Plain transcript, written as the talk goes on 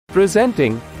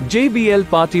Presenting JBL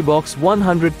PartyBox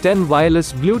 110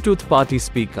 Wireless Bluetooth Party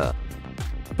Speaker.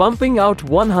 Pumping out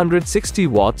 160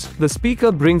 watts, the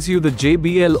speaker brings you the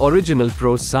JBL Original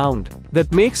Pro sound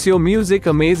that makes your music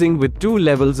amazing with 2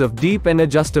 levels of deep and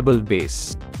adjustable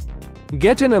bass.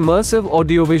 Get an immersive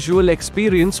audiovisual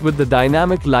experience with the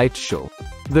dynamic light show.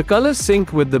 The colors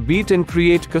sync with the beat and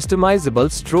create customizable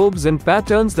strobes and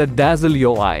patterns that dazzle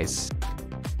your eyes.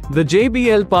 The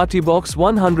JBL PartyBox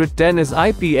 110 is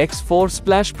IPX4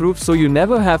 splash-proof, so you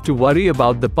never have to worry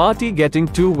about the party getting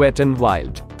too wet and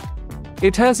wild.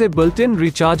 It has a built-in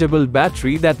rechargeable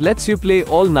battery that lets you play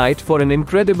all night for an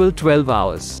incredible 12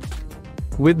 hours.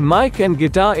 With mic and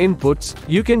guitar inputs,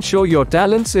 you can show your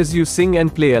talents as you sing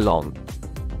and play along.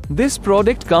 This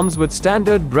product comes with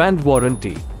standard brand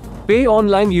warranty. Pay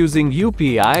online using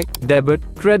UPI, debit,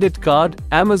 credit card,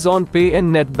 Amazon Pay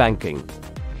and net banking.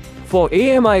 For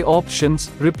AMI options,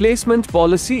 replacement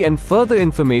policy and further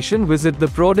information, visit the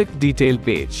product detail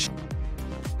page.